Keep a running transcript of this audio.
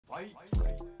Hey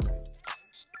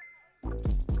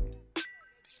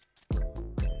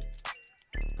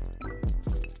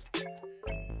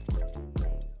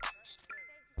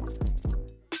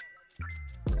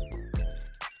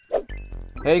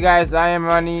guys, I am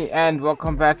Ronnie and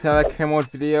welcome back to another career mode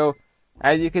video.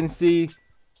 As you can see,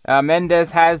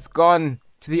 Mendes has gone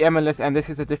to the MLS and this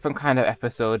is a different kind of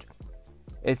episode.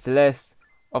 It's less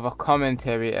of a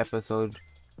commentary episode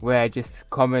where I just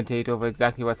commentate over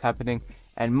exactly what's happening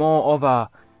and more of a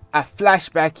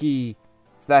flashbacky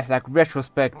 / like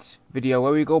retrospect video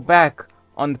where we go back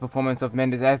on the performance of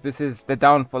Mendes, as this is the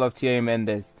downfall of Thierry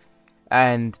Mendes.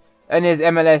 And in his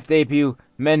MLS debut,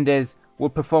 Mendes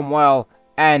would perform well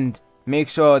and make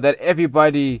sure that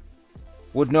everybody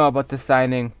would know about the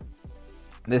signing,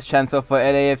 this transfer for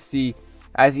LAFC,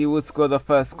 as he would score the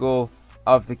first goal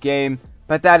of the game.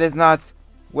 But that is not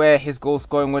where his goal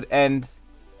scoring would end.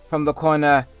 From the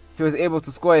corner, he was able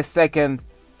to score his second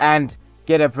and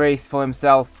get a brace for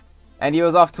himself, and he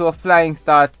was off to a flying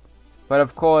start. But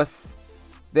of course,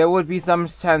 there would be some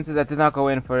chances that did not go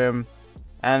in for him,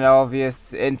 and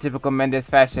obvious, in typical Mendes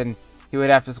fashion, he would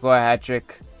have to score a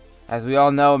hat-trick. As we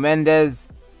all know, Mendes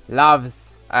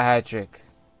loves a hat-trick.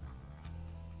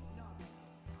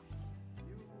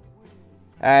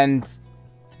 And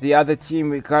the other team,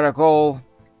 we got a goal.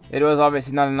 It was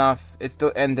obviously not enough. It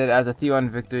still ended as a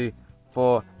 3-1 victory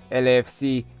for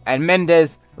LAFC. And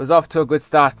Mendes was off to a good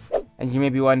start. And you may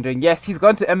be wondering, yes, he's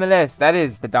gone to MLS. That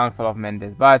is the downfall of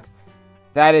Mendes. But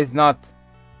that is not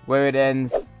where it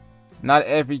ends. Not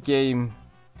every game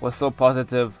was so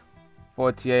positive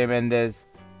for Thierry Mendes.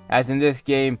 As in this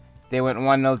game, they went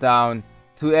 1-0 down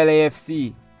to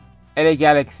LAFC. LA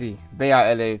Galaxy. They are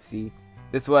LAFC.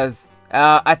 This was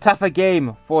a tougher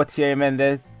game for Thierry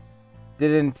Mendes.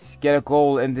 Didn't get a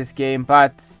goal in this game,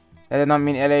 but that did not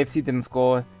mean LAFC didn't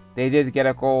score. They did get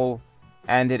a goal,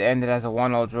 and it ended as a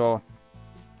 1-0 draw.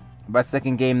 But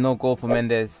second game, no goal for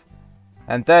Mendes.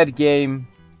 And third game,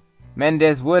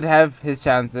 Mendes would have his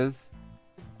chances,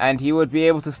 and he would be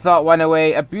able to slot one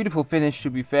away. A beautiful finish, to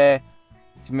be fair,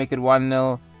 to make it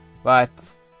 1-0, but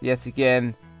yet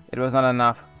again it was not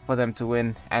enough for them to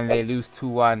win, and they lose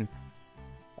 2-1.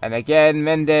 And again,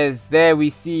 Mendes, there we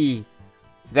see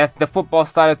that the football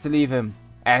started to leave him,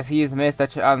 as he has missed a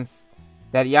chance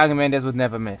that young Mendes would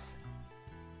never miss.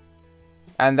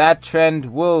 And that trend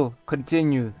will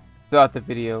continue throughout the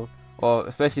video, or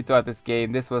especially throughout this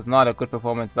game. This was not a good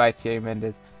performance by Thierry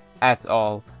Mendes at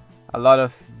all. A lot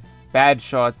of bad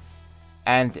shots,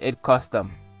 and it cost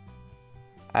them,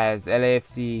 as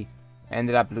LAFC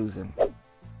ended up losing.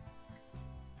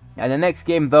 And the next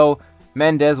game, though,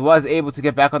 Mendes was able to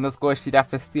get back on the score sheet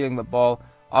after stealing the ball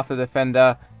off the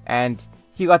defender, and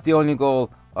he got the only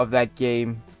goal of that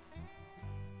game.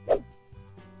 In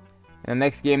the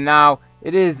next game now,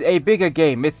 it is a bigger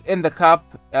game. It's in the cup,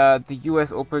 the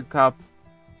US Open Cup,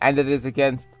 and it is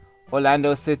against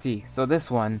Orlando City. So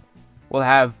this one will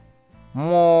have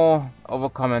more of a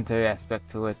commentary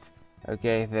aspect to it.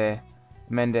 Okay, there.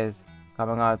 Mendes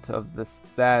coming out of the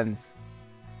stands,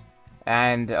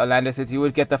 and Orlando City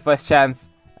would get the first chance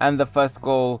and the first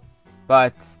goal,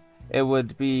 but it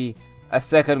would be a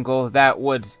second goal that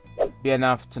would be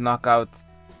enough to knock out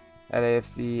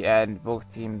LAFC, and both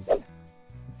teams in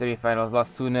semi-finals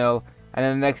lost 2-0. And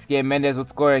in the next game, Mendes would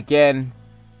score again,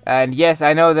 and yes,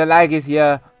 I know the lag is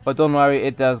here, but don't worry,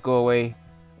 it does go away.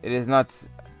 It is not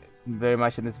very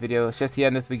much in this video, it's just here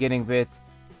in this beginning bit.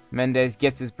 Mendes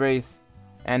gets his brace,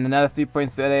 and another 3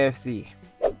 points for LAFC.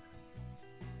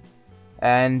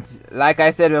 And like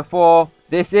I said before,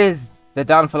 this is the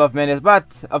downfall of Mendes,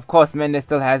 but of course Mendes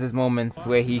still has his moments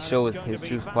where he shows his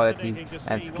true quality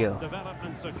and skill.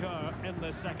 Developments occur in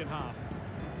the second half.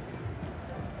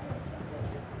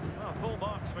 Well, full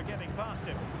marks for getting past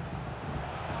him.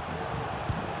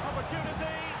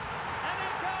 Opportunity, and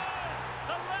it goes!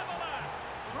 The leveller!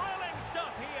 Thrilling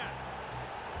stuff here.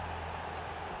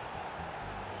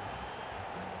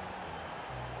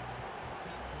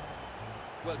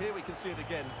 Well, here we can see it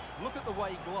again. Look at the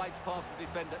way he glides past the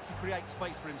defender to create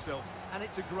space for himself, and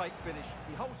it's a great finish.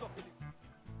 He holds off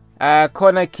the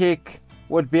corner kick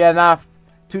would be enough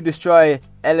to destroy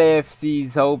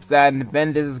LAFC's hopes, and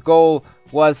Mendes' goal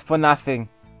was for nothing,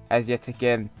 as yet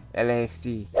again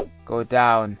LAFC go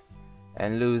down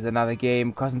and lose another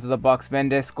game. Crossing to the box,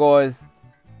 Mendes scores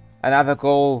another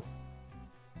goal,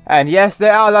 and yes,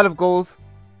 there are a lot of goals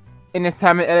in his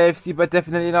time at LAFC, but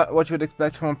definitely not what you would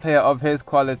expect from a player of his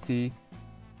quality,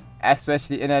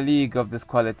 especially in a league of this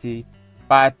quality.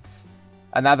 But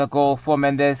another goal for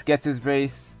Mendes, gets his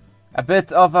brace. A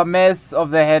bit of a mess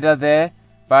of the header there,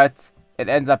 but it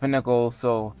ends up in a goal,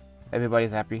 so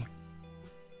everybody's happy.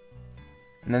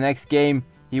 In the next game,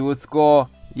 he would score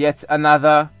yet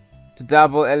another to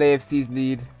double LAFC's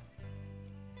lead.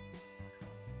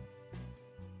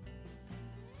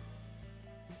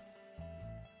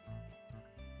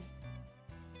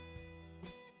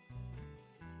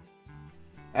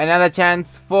 Another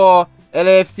chance for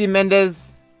LAFC.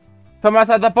 Mendes from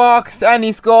outside the box, and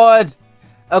he scored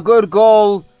a good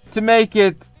goal to make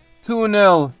it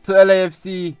 2-0 to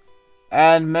LAFC,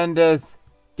 and Mendes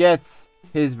gets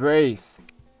his brace.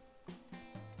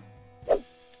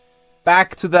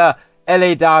 Back to the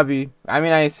LA derby. I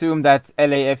mean, I assume that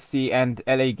LAFC and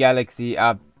LA Galaxy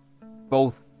are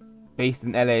both based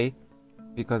in LA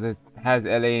because it has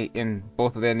LA in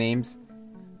both of their names.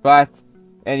 But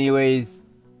anyways,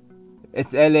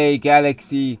 it's LA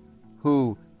Galaxy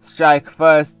who strike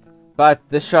first, but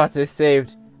the shot is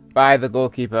saved by the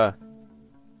goalkeeper.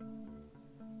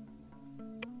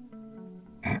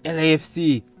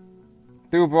 LAFC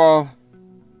through ball,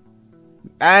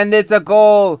 and it's a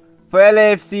goal for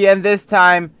LAFC, and this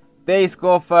time they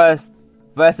score first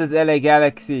versus LA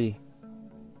Galaxy,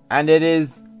 and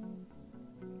it's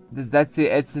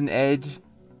an edge.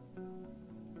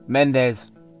 Mendes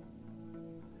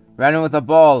running with the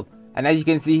ball, and as you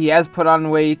can see, he has put on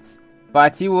weight,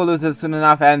 but he will lose it soon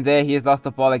enough, and there he has lost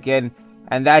the ball again,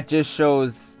 and that just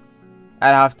shows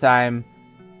at halftime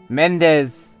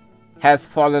Mendes has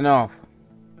fallen off.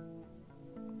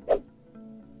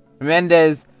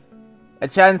 Mendes, a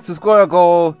chance to score a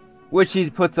goal, which he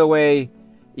puts away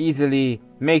easily,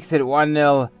 makes it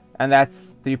 1-0, and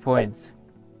that's 3 points.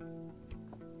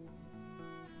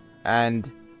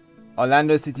 And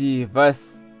Orlando City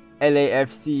versus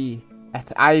LAFC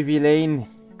at Ivy Lane.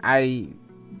 I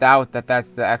doubt that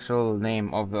that's the actual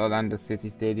name of the Orlando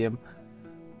City Stadium.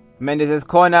 Mendes'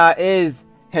 corner is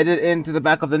headed into the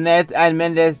back of the net, and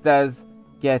Mendes does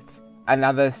get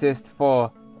another assist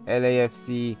for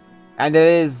LAFC, and it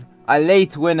is a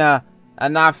late winner,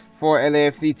 enough for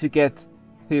LAFC to get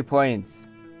 3 points.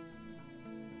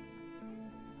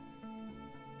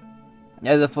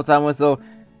 There's a full-time whistle,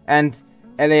 and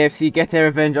LAFC get their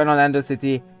revenge on Orlando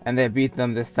City, and they beat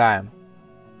them this time.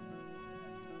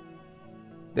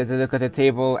 There's a look at the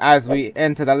table as we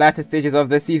enter the latter stages of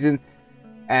the season,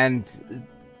 and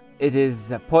it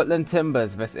is Portland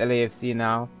Timbers versus LAFC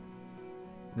now.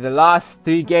 The last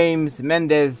 3 games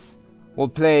Mendes will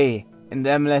play in the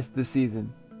MLS this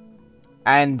season,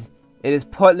 and it is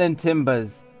Portland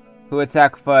Timbers who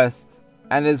attack first,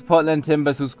 and it is Portland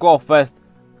Timbers who score first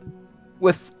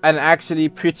with an actually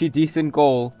pretty decent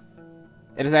goal.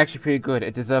 It is actually pretty good.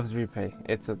 It deserves replay.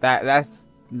 That's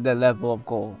the level of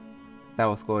goal that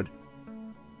was scored.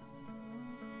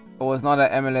 It was not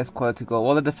an MLS quality goal.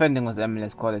 Well, the defending was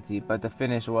MLS quality, but the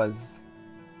finish was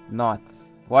not.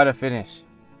 What a finish.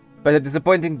 But a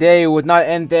disappointing day would not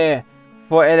end there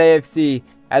for LAFC,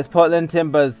 as Portland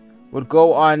Timbers would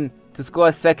go on to score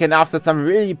a second after some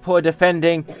really poor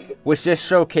defending, which just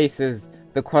showcases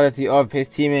the quality of his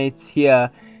teammates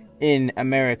here in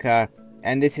America.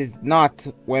 And this is not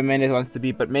where Mendes wants to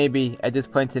be, but maybe at this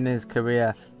point in his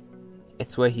career,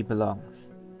 it's where he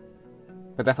belongs.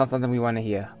 But that's not something we want to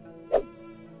hear.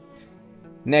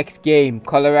 Next game,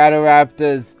 Colorado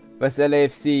Raptors versus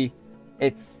LAFC.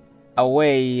 It's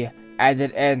away, and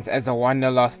it ends as a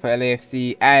 1-0 loss for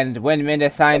LAFC. And when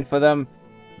Mendes signed for them,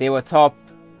 they were top,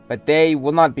 but they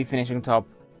will not be finishing top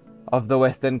of the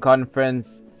Western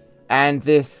Conference. And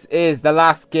this is the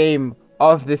last game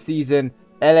of the season.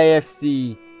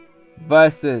 LAFC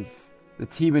versus the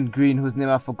team in green, whose name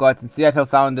I've forgotten, Seattle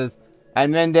Sounders.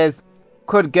 And Mendes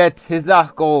could get his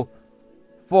last goal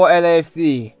for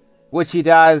LAFC, which he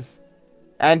does,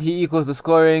 and he equals the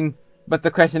scoring. But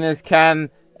the question is, can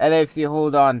LAFC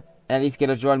hold on and at least get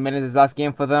a draw in Mendes' last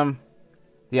game for them?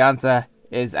 The answer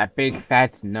is a big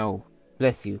fat no.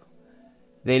 Bless you.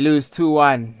 They lose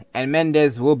 2-1, and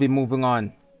Mendes will be moving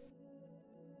on.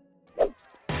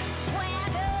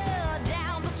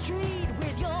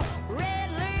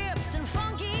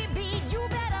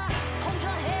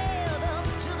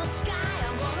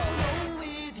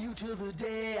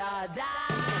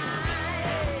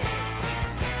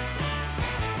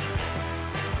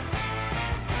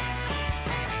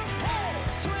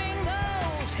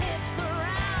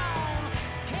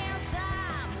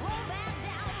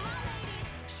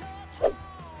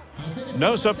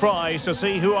 No surprise to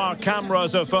see who our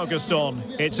cameras are focused on.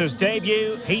 It's his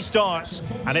debut, he starts,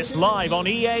 and it's live on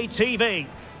EA TV.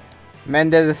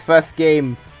 Mendes' first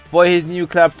game for his new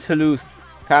club Toulouse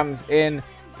comes in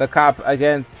the cup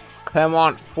against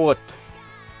Clermont Foot,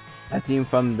 a team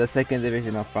from the 2nd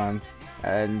division of France.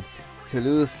 And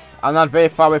Toulouse are not very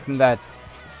far away from that.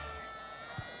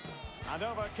 And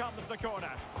over comes the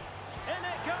corner. In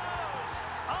it goes!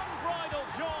 Unbridled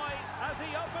joy as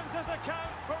he opens his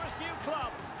account for his new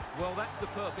club. Well, that's the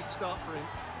perfect start for him.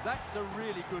 That's a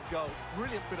really good goal.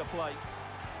 Brilliant bit of play.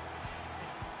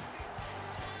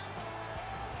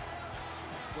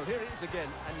 Well, here it is again,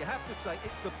 and you have to say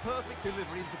it's the perfect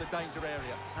delivery into the danger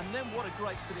area. And then what a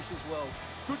great finish as well.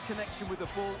 Good connection with the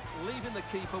ball, leaving the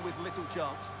keeper with little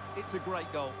chance. It's a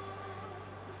great goal.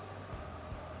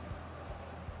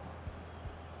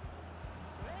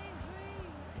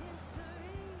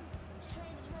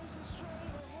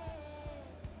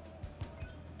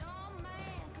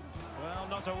 Well,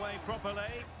 not away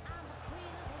properly.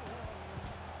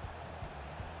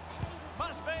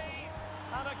 Must be.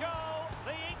 And a goal,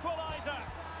 the equaliser.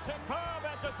 Superb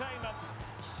entertainment.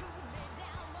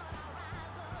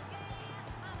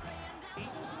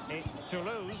 It's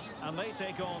Toulouse, and they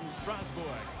take on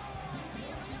Strasbourg.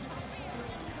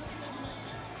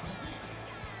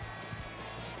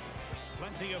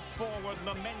 Plenty of forward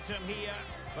momentum here,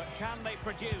 but can they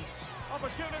produce?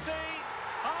 Opportunity!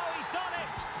 Oh, he's done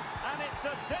it! And it's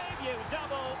a debut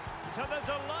double to the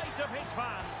delight of his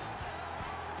fans.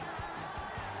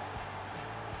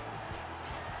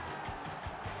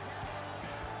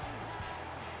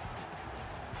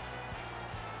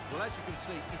 Well, as you can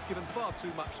see, he's given far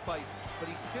too much space, but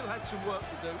he still had some work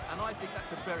to do, and I think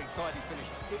that's a very tidy finish.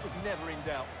 It was never in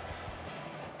doubt.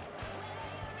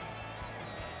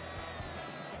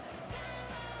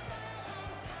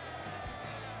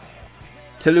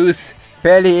 Toulouse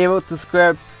barely able to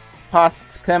scrape past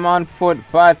Clermont foot,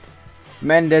 but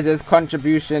Mendes'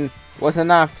 contribution was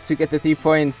enough to get the 3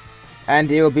 points, and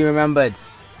he will be remembered.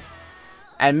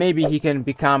 And maybe he can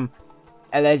become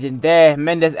a legend there.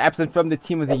 Mendes absent from the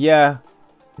team of the year.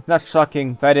 It's not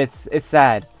shocking, but it's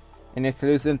sad. And it's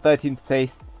Toulouse in 13th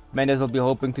place. Mendes will be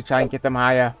hoping to try and get them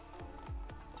higher.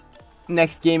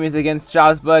 Next game is against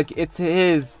Strasbourg. It's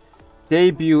his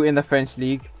debut in the French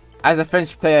league. As a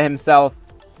French player himself,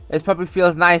 it probably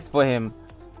feels nice for him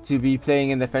to be playing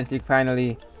in the French league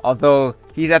finally, although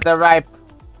he's at the ripe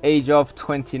age of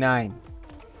 29.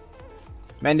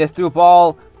 Mendes threw a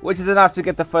ball, which is enough to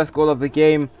get the first goal of the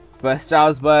game, but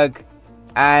Strasbourg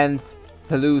and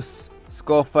Toulouse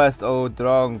score first.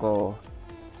 Odrongo.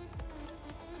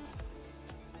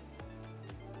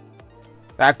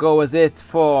 That goal was it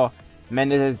for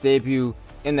Mendes' debut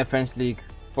in the French league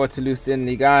for Toulouse in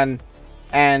Ligue 1,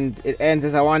 and it ends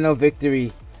as a 1-0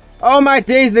 victory. Oh my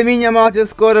days, Lamine Yamal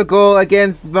just scored a goal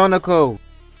against Monaco.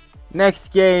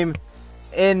 Next game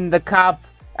in the cup,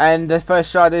 and the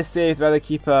first shot is saved by the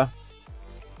keeper.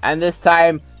 And this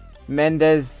time,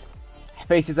 Mendes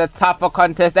faces a tougher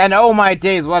contest, and oh my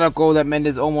days, what a goal that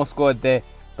Mendes almost scored there.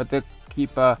 But the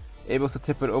keeper able to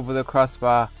tip it over the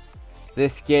crossbar.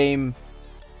 This game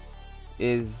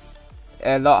is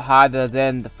a lot harder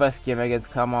than the first game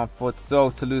against Clermont Foot, so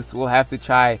Toulouse will have to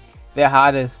try their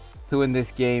hardest to win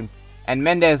this game, and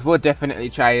Mendes will definitely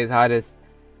try his hardest,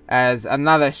 as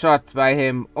another shot by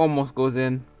him almost goes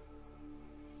in,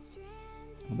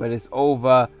 but it's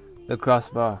over the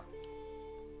crossbar.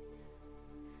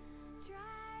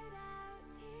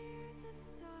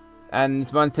 And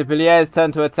it's Montpellier's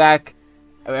turn to attack.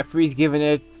 A referee's giving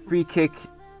it free kick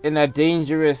in a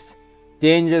dangerous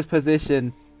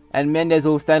position, and Mendes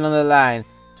will stand on the line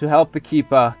to help the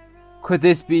keeper. Could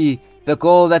this be the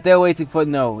goal that they're waiting for?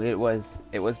 No, it was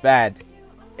bad.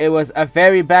 It was a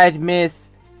very bad miss,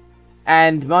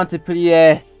 and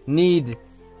Montpellier need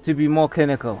to be more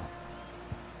clinical.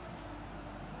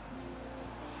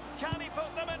 Can he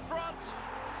put them in front?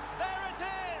 There it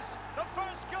is! The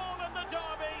first goal in the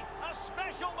derby, a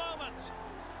special moment.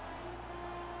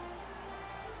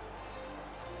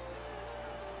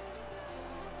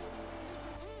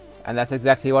 And that's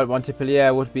exactly what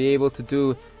Montpellier would be able to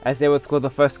do, as they would score the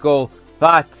first goal.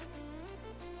 But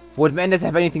would Mendes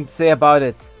have anything to say about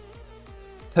it?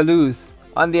 Toulouse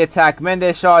on the attack.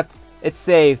 Mendes shot, it's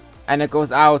saved, and it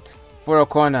goes out for a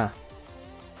corner.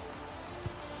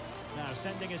 Now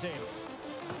sending it in.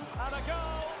 And a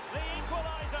goal, the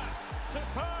equaliser.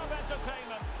 Superb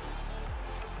entertainment.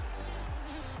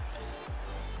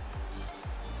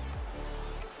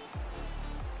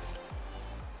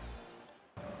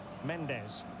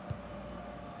 Mendes.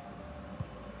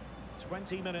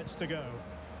 20 minutes to go.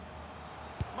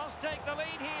 Must take the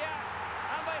lead here,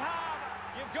 and they have.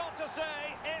 You've got to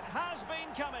say, it has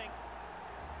been coming.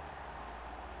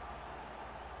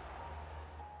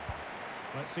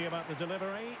 Let's see about the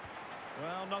delivery.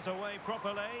 Well, not away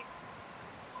properly.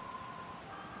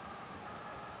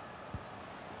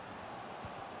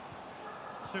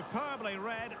 Superbly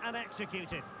read and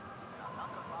executed. I'm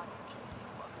not gonna lie, you keep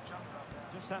fucking jumping up there.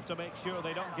 Just have to make sure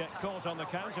they don't get caught on the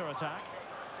counter-attack.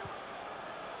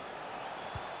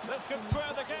 This could square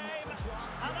the game,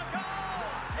 and a goal!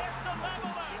 It's the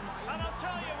leveller, and I'll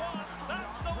tell you what,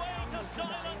 that's the way to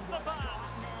silence the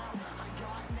fans.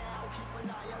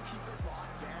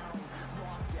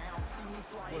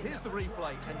 Well, here's the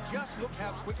replay, and just look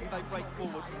how quickly they break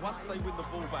forward once they win the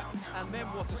ball back. And then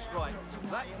what a strike.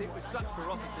 That's hit with such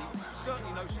ferocity.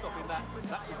 Certainly no stopping that.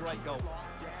 That's a great goal.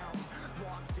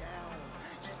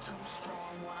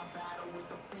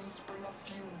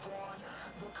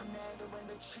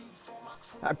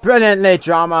 A brilliant late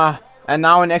drama, and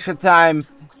now in extra time,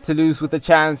 Toulouse with a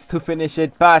chance to finish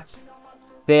it, but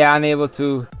they are unable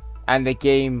to, and the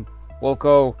game will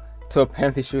go to a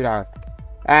penalty shootout.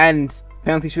 And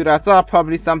penalty shootouts are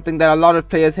probably something that a lot of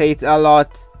players hate a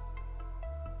lot.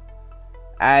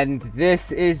 And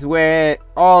this is where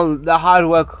all the hard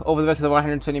work over the rest of the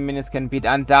 120 minutes can be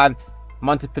undone.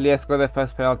 Montpellier scored their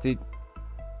first penalty.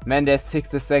 Mendes takes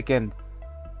the second.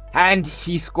 And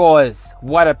he scores.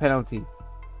 What a penalty.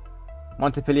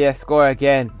 Montpellier score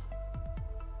again.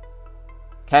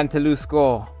 Can Toulouse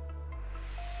score?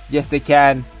 Yes, they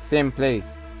can. Same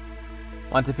place.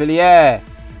 Montpellier.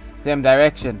 Same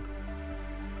direction.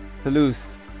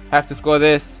 Toulouse have to score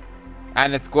this.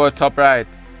 And it's scored top right.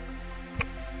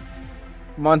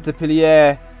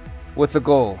 Montpellier with the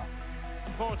goal.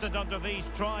 Important under these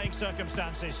trying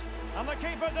circumstances. And the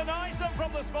keeper denies them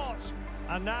from the spot.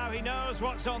 And now he knows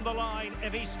what's on the line.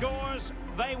 If he scores,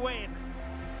 they win.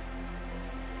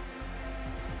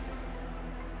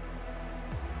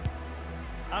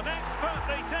 An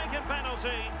expertly taken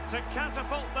penalty to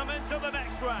catapult them into the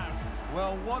next round.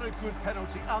 Well, what a good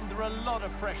penalty under a lot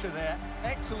of pressure there.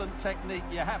 Excellent technique,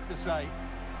 you have to say.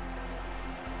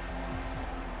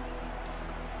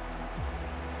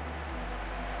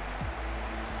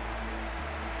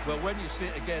 Well, when you see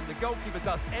it again, the goalkeeper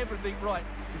does everything right.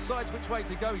 Decides which way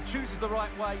to go, he chooses the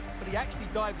right way, but he actually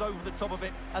dives over the top of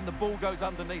it and the ball goes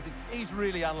underneath him. He's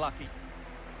really unlucky.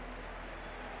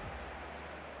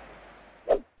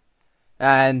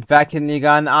 And back in Ligue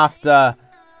 1 after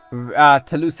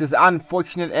Toulouse's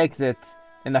unfortunate exit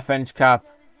in the French Cup,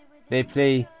 they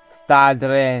play Stade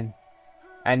Rennes,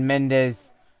 and Mendes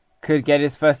could get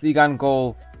his first Ligue 1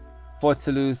 goal for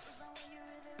Toulouse,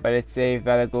 but it's saved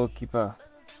by the goalkeeper.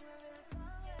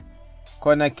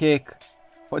 Corner kick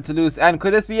for Toulouse, and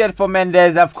could this be it for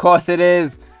Mendes? Of course it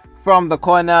is. From the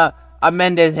corner, a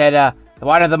Mendes header,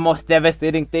 one of the most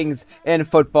devastating things in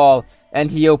football, and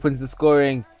he opens the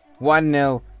scoring.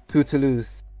 1-0 to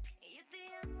Toulouse.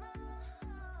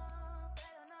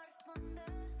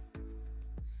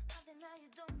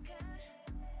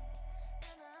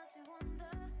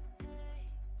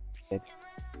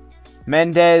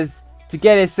 Mendes to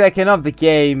get his second of the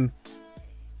game.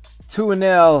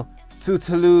 2-0 to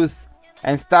Toulouse,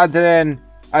 and Stade Rennes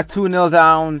are 2-0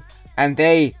 down, and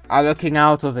they are looking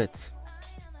out of it.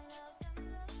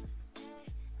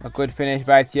 A good finish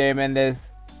by Thierry Mendes,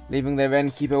 leaving the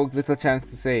Rennes keeper with little chance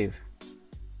to save.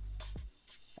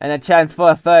 And a chance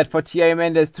for a third for Thierry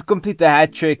Mendes to complete the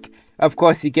hat-trick. Of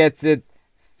course he gets it.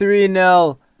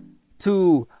 3-0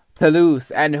 to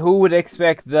Toulouse, and who would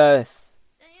expect this?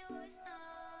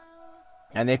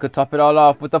 And they could top it all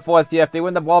off with the fourth here if they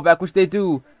win the ball back, which they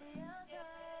do.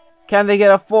 Can they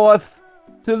get a fourth?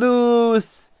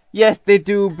 Toulouse! Yes, they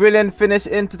do. Brilliant finish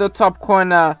into the top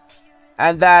corner.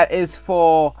 And that is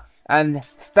 4. And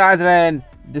Stade Rennes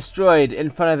destroyed in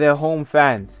front of their home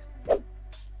fans.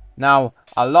 Now,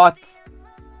 a lot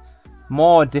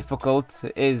more difficult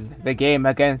is the game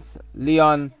against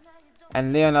Lyon.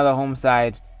 And Lyon are the home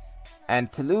side.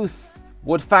 And Toulouse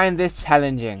would find this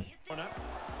challenging.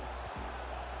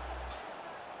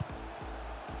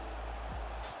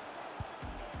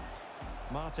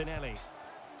 Martinelli.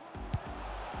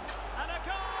 And a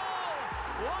goal!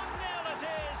 1-0 it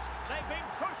is. They've been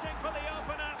pushing for the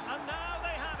opener, and now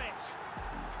they have it.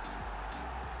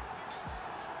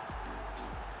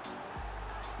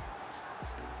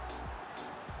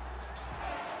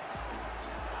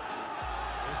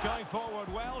 He's going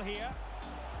forward well here.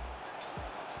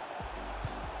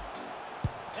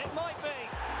 It might be.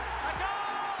 A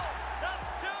goal! That's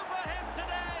 2 for him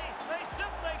today. They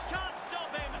simply can't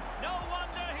stop him. No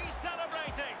wonder he's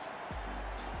celebrating.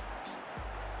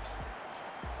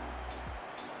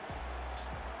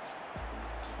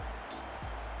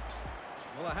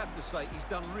 Well, I have to say, he's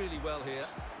done really well here.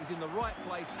 He's in the right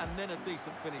place and then a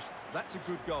decent finish. That's a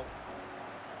good goal.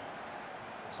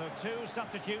 So 2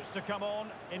 substitutes to come on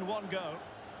in one go.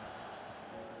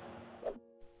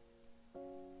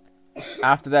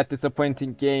 After that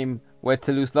disappointing game where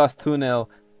Toulouse lost 2-0,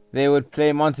 they would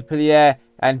play Montpellier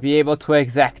and be able to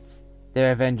exact their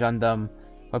revenge on them.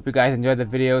 Hope you guys enjoyed the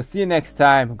video. See you next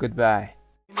time. Goodbye.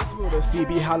 In this world of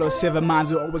CB hollow, 7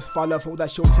 minds will always follow. For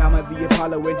that short time of the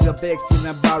Apollo into the big scene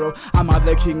and borrow. I'm not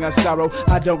the king of sorrow.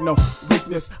 I don't know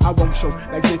weakness, I won't show.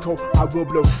 Like J. Cole, I will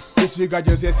blow. Disregard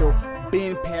your so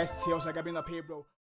being past tails like I've been up here, bro.